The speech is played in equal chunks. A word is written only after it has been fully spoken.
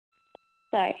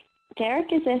So,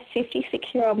 Derek is a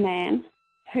 56-year-old man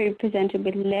who presented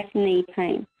with left knee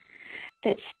pain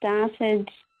that started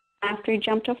after he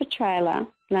jumped off a trailer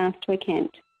last weekend.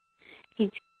 He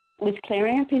was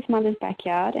clearing up his mother's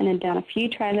backyard and had done a few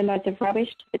trailer loads of rubbish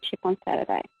to the tip on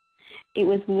Saturday. It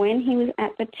was when he was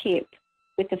at the tip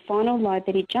with the final load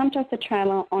that he jumped off the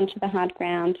trailer onto the hard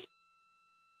ground.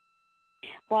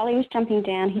 While he was jumping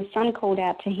down, his son called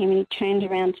out to him and he turned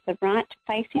around to the right to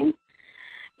face him.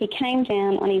 He came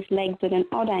down on his legs at an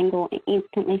odd angle and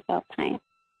instantly felt pain.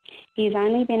 He's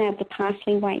only been able to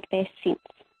partially wake there since.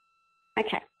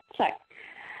 Okay, so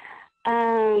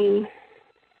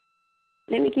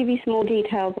let me give you some more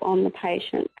details on the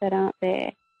patient that aren't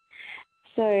there.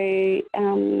 So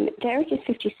Derek is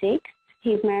 56.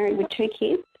 He's married with 2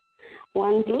 kids.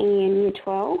 One's in year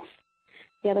 12.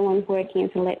 The other one's working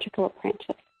as an electrical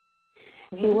apprentice.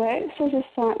 He works as a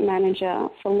site manager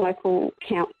for local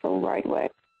council roadworks.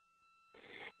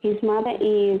 His mother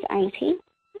is 80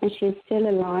 and she's still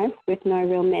alive with no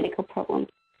real medical problems.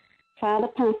 Father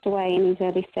passed away in his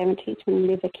early 70s from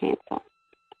liver cancer.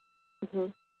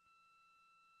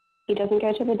 He doesn't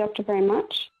go to the doctor very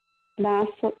much.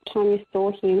 Last time you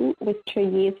saw him was 2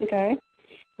 years ago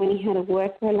when he had a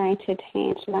work-related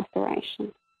hand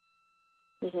laceration.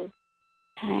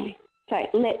 Okay, so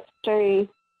let's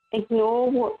ignore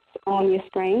what's on your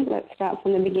screen. Let's start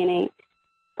from the beginning.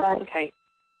 Okay.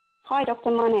 Hi,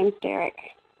 Doctor. My name's Derek.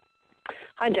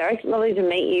 Hi, Derek. Lovely to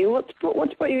meet you. What's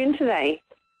brought you in today?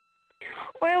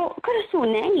 Well, I've got a sore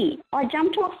knee. I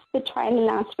jumped off the trailer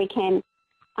last weekend.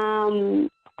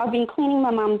 I've been cleaning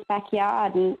my mum's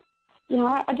backyard and,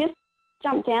 I just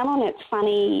jumped down on it. It's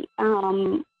funny.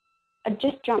 I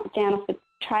just jumped down off the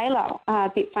trailer.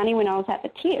 A bit funny when I was at the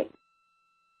tip.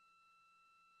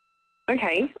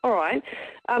 Okay, all right.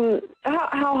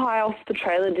 How high off the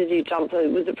trailer did you jump?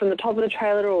 Was it from the top of the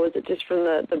trailer or was it just from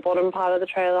the bottom part of the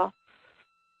trailer?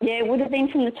 Yeah, it would have been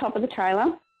from the top of the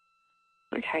trailer.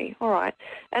 Okay, all right.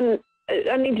 And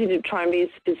I need you to try and be as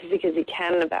specific as you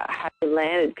can about how you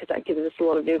landed because that gives us a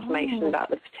lot of information about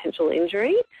the potential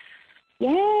injury.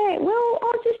 Yeah, well,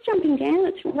 I was just jumping down.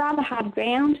 It's rather hard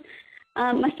ground.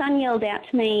 My son yelled out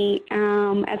to me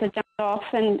as I jumped off,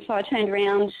 and so I turned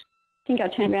around. I think I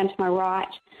turned around to my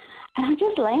right, and I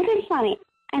just landed funny,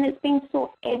 and it's been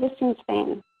sore ever since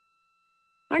then.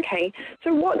 Okay, so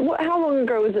how long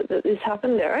ago was it that this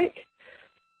happened, Derek?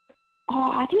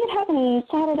 Oh, I think it happened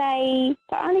Saturday,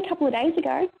 so only a couple of days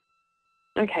ago.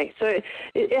 Okay, so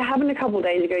it happened a couple of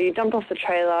days ago. You jumped off the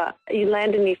trailer, you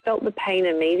landed and you felt the pain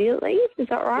immediately. Is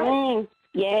that right?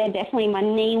 Yeah, definitely. My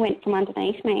knee went from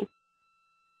underneath me.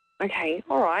 Okay,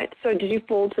 all right. So did you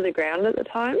fall to the ground at the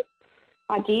time?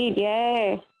 I did,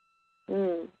 yeah.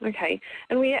 Okay.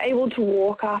 And were you able to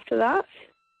walk after that?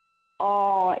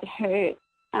 Oh, it hurt.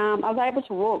 I was able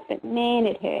to walk, but man,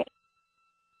 it hurt.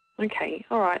 Okay,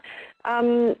 all right.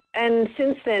 And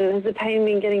since then, has the pain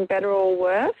been getting better or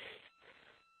worse?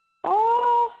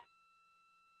 Oh,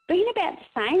 been about the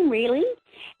same, really.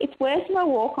 It's worse if I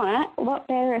walk on it, a lot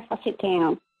better if I sit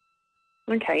down.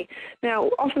 Okay. Now,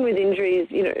 often with injuries,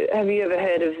 have you ever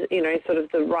heard of, sort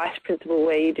of the Rice principle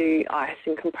where you do ice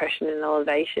and compression and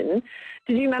elevation?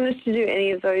 Did you manage to do any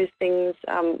of those things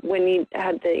when you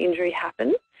had the injury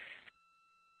happen?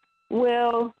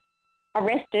 Well, I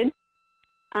rested.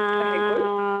 Okay,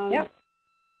 good. Yep.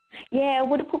 Yeah, I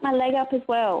would have put my leg up as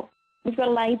well. We've got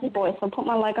a lazy boy, so I put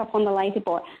my leg up on the lazy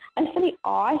boy. As for the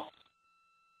ice,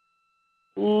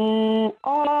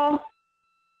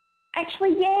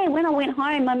 actually, yeah, when I went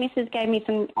home, my missus gave me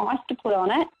some ice to put on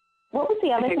it. What was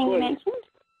the other thing you mentioned?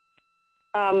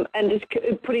 And just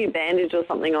putting a bandage or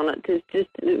something on it.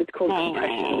 It's called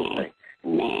compression.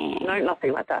 No,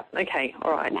 nothing like that. Okay,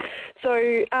 all right. Nah. So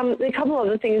a couple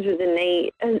other things with the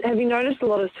knee. Have you noticed a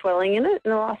lot of swelling in it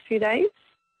in the last few days?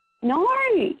 No,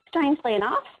 strangely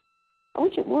enough. I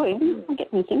wish it would. I'll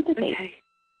get some sympathy. Okay.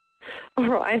 All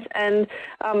right. And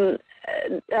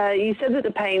you said that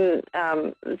the pain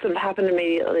sort of happened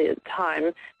immediately at the time,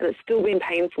 and it's still been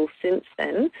painful since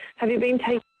then. Have you been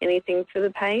taking anything for the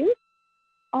pain?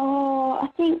 Oh, I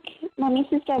think my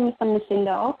missus gave me some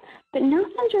Lucindol, but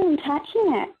nothing's really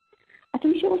touching it. I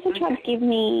think she also tried to give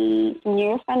me some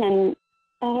Nurofen, and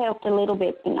that helped a little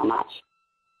bit, but not much.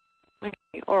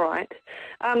 Okay, all right.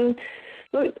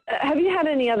 Look, have you had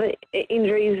any other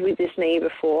injuries with this knee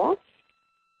before?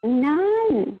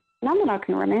 None that I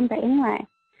can remember anyway.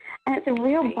 And it's a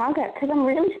real bugger because I'm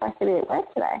really supposed to be at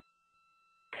work today.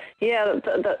 Yeah,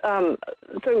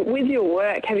 so with your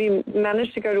work, have you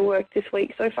managed to go to work this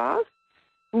week so far?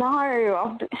 No,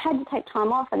 I've had to take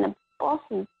time off and the boss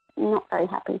is not very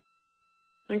happy.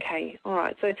 Okay, all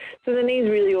right. So the knee's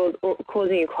really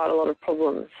causing you quite a lot of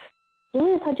problems.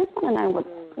 Yes, I just want to know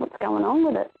what's going on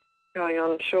with it. Going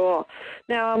on, sure.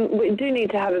 Now, we do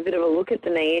need to have a bit of a look at the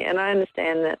knee, and I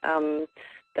understand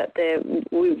that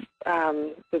we've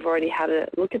already had a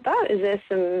look at that. Is there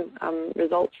some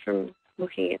results from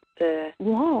looking at the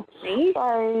knee?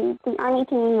 So the only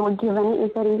thing you were given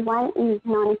is that his weight is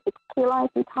 96 kilos,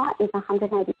 his height is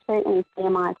 182, and his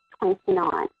BMI is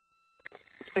 29.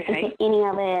 Okay. Is there any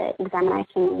other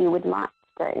examination you would like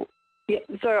to do? Yeah,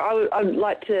 so I'd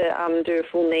like to do a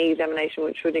full knee examination,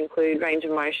 which would include range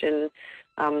of motion,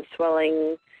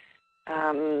 swelling,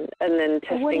 and then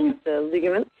testing the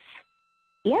ligaments.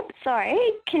 Yep, sorry.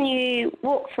 Can you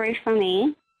walk through for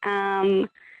me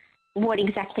what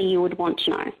exactly you would want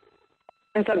to know?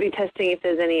 And so I'd be testing if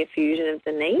there's any effusion of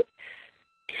the knee.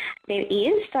 There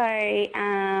is. So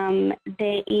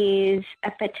there is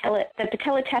the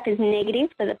patellar tap is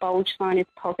negative, so the bulge line is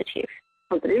positive.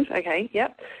 Positive, okay,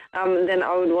 yep. Then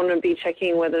I would want to be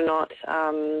checking whether or not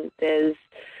there's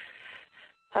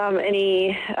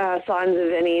any signs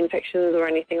of any infections or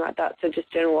anything like that. So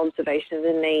just general observation of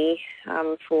the knee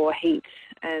for heat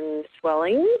and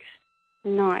swelling.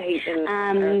 No. Heat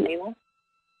and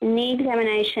knee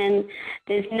examination,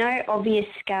 there's no obvious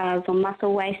scars or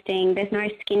muscle wasting. There's no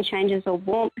skin changes or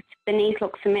warmth. The knees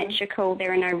look symmetrical.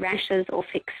 There are no rashes or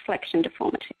fixed flexion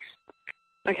deformities.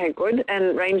 Okay, good.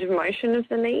 And range of motion of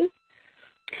the knee?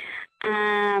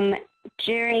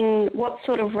 During what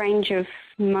sort of range of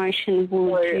motion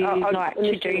would you like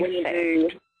to do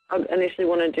first? I initially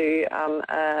want to do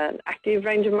an active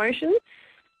range of motion.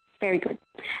 Very good.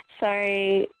 So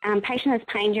patient has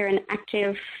pain during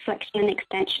active flexion and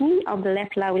extension of the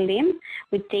left lower limb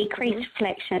with decreased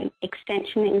flexion.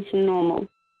 Extension is normal.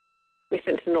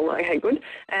 Extension normal, okay, good.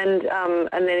 And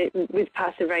then with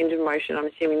passive range of motion, I'm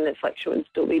assuming that flexion would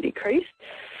still be decreased?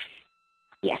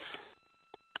 Yes.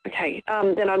 Okay,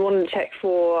 then I'd want to check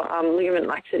for ligament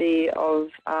laxity of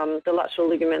the lateral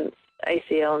ligaments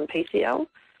ACL and PCL.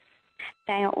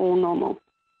 They are all normal.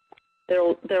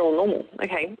 They're all normal,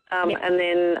 okay. Yep. And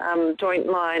then joint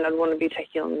line, I'd want to be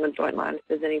checking on the joint line if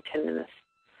there's any tenderness.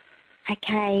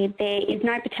 Okay, there is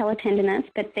no patellar tenderness,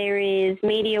 but there is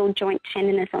medial joint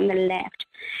tenderness on the left.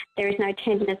 There is no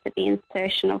tenderness at the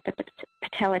insertion of the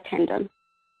patellar tendon.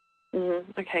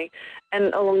 Okay,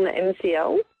 and along the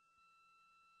MCL?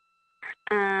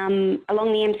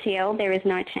 Along the MCL, there is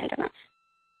no tenderness.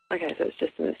 Okay, so it's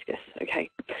just a meniscus. Okay.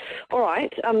 All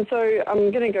right. So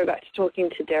I'm going to go back to talking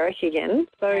to Derek again.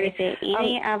 So is there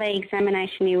any other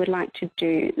examination you would like to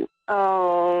do?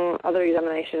 Oh, other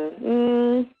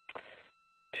examination.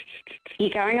 You're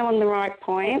going along the right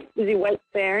point. Is he weight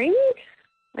bearing?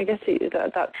 I guess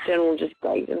that's general just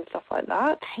gait and stuff like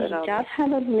that. He does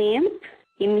have a limp.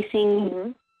 You're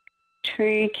missing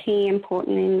two key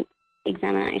important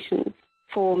examinations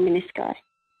for menisci.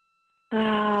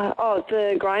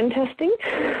 The grind testing.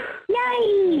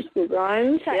 Yay! The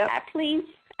grind. So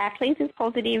Apley's is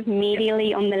positive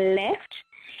medially on the left.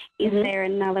 Is there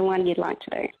another one you'd like to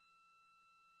do?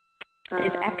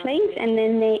 There's Apley's, and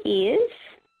then there is.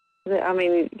 I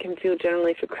mean, you can feel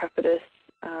generally for crepitus.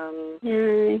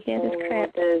 There's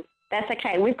crep. That's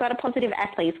okay. We've got a positive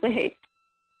Apley's. Woohoo!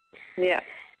 Yeah.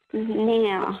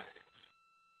 Now.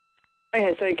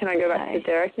 Okay, so can I go back to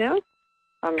Derek now?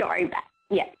 Go back.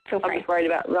 Yeah, feel free. I'm just worried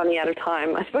about running out of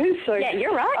time, I suppose. So yeah,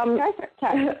 you're right. Go for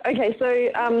it. Okay, so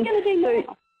what are you going to do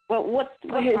now? Well, what's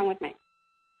wrong with me?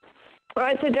 All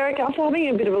right, so Derek, after having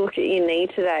a bit of a look at your knee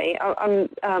today,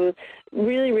 I'm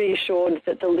really reassured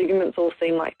that the ligaments all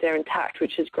seem like they're intact,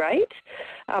 which is great.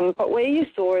 But where you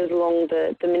saw is along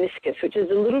the meniscus, which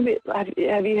is a little bit.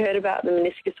 Have you heard about the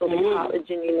meniscus or the cartilage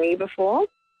in your knee before?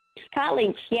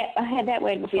 Cartilage, yeah, I heard that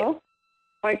word before.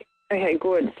 Yeah. Okay,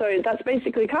 good. So that's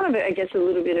basically kind of, I guess, a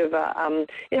little bit of a,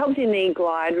 it helps your knee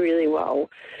glide really well.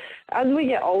 As we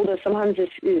get older, sometimes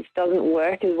this doesn't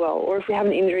work as well. Or if we have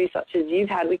an injury such as you've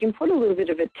had, we can put a little bit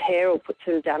of a tear or put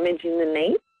some damage in the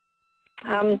knee.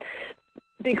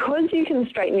 Because you can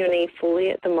straighten your knee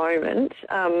fully at the moment,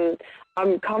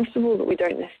 I'm comfortable that we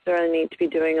don't necessarily need to be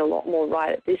doing a lot more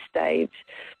right at this stage.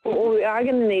 But what we are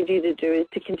going to need you to do is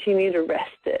to continue to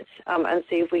rest it and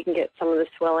see if we can get some of the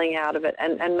swelling out of it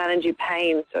and manage your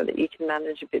pain so that you can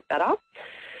manage a bit better.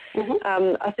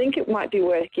 I think it might be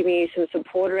worth giving you some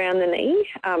support around the knee,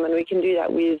 and we can do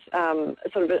that with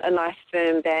sort of a nice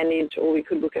firm bandage, or we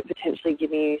could look at potentially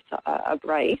giving you a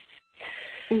brace.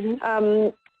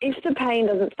 If the pain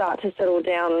doesn't start to settle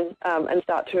down and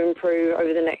start to improve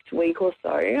over the next week or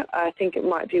so, I think it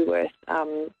might be worth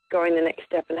going the next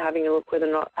step and having a look whether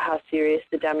or not how serious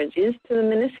the damage is to the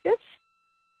meniscus.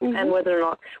 and whether or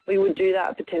not we would do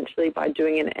that potentially by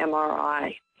doing an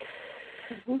MRI.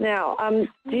 Now,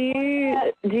 do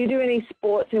you do any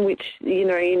sports in which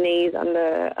your knees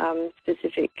under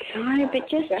specific? No, but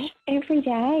just every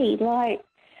day. Like,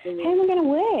 how am I going to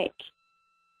work?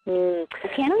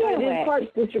 Can I go to work? It is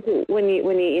quite difficult when you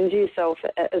injure yourself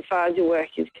as far as your work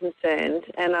is concerned,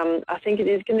 and I think it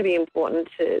is going to be important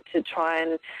to try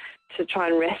and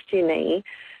rest your knee.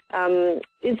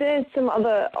 Is there some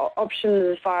other options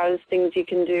as far as things you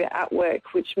can do at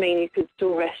work which mean you could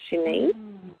still rest your knee?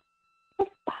 What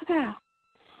bugger?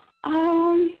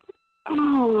 I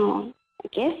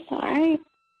guess so.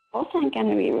 Boss ain't going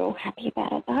to be real happy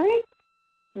about it though.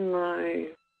 No.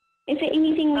 Is there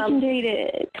anything we can do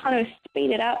to kind of speed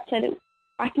it up so that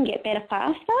I can get better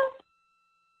faster?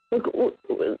 Look,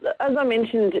 as I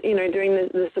mentioned, doing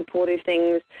the supportive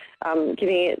things,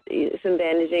 giving it some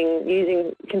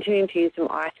bandaging, continuing to use some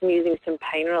ice and using some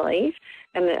pain relief,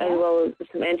 and as well as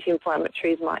some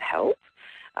anti-inflammatories might help.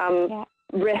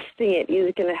 Resting it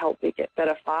is going to help you get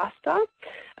better faster,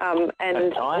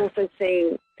 and also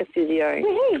seeing a physio.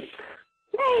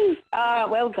 Yay! Oh,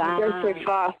 well done. It goes so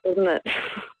fast, doesn't it?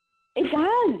 It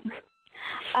does.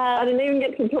 I didn't even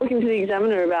get to talking to the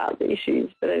examiner about the issues,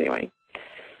 but anyway.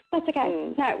 That's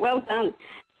okay. No, well done.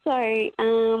 So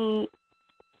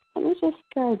let me just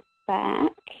go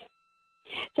back.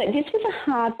 So this was a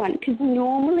hard one because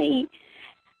normally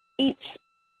it's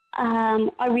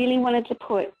I really wanted to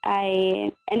put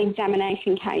an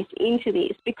examination case into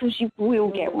this because you will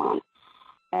get one.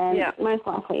 And most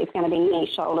likely it's going to be knee,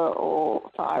 shoulder or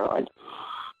thyroid.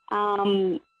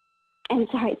 And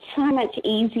so it's so much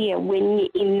easier when you're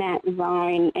in that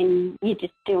zone and you're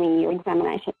just doing your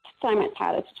examination. It's so much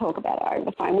harder to talk about it over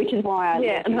the phone, which is why I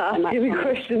and ask you the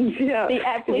questions,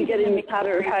 if you get in the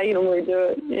pattern of how you normally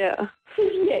do it, Yeah,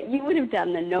 you would have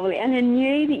done them normally, and I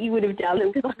knew that you would have done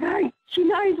them because she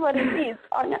knows what it is.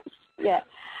 I know.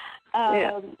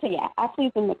 So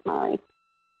athletes in McMurray.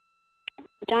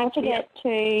 Don't forget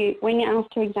to, when you're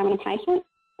asked to examine a patient,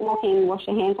 walk in, wash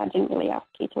your hands. I didn't really ask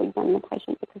you to examine the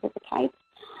patient because of the case.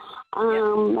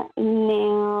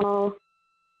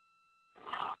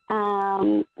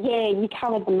 You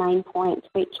covered the main points,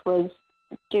 which was,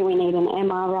 do we need an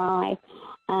MRI?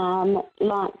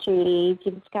 Light duties,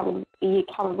 you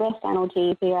covered rest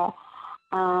analgesia,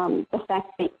 the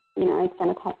fact that, it's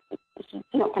going to take,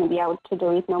 you're not going to be able to do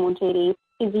his normal duties,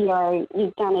 physio,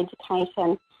 you've done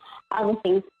education, other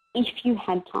things, if you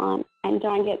had time, and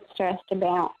don't get stressed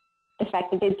about the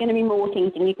fact that there's going to be more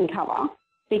things than you can cover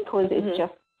because it's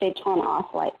just, they're trying to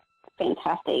isolate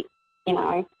fantastic,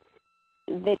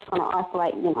 they're trying to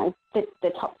isolate,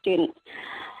 the top students.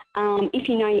 If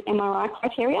you know your MRI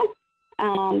criteria,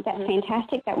 that's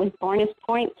fantastic. That was bonus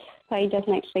points. So he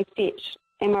doesn't actually fit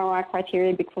MRI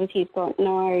criteria because he's got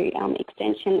no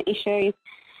extension issues.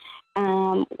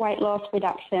 Weight loss,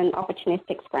 reduction,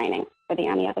 opportunistic screening were the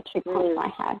only other 2 points I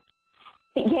had.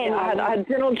 But I had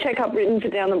general checkup written for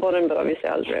down the bottom, but obviously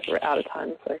I was out of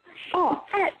time. So. Oh,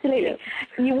 absolutely.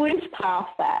 You would have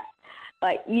passed that.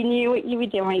 Like, you knew what you were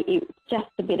doing. It was just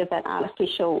a bit of an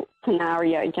artificial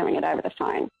scenario doing it over the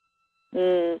phone.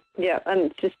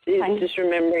 And just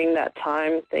remembering that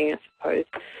time thing, I suppose.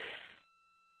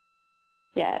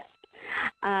 Yes.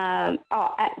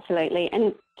 Absolutely.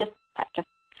 And just practice.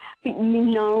 But you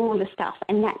know all the stuff,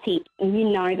 and that's it. You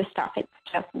know the stuff. It's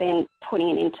just then putting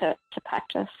it into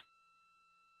practice.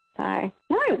 So,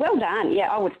 no, well done. Yeah,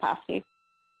 I would pass you.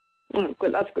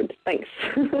 Good. That's good. Thanks.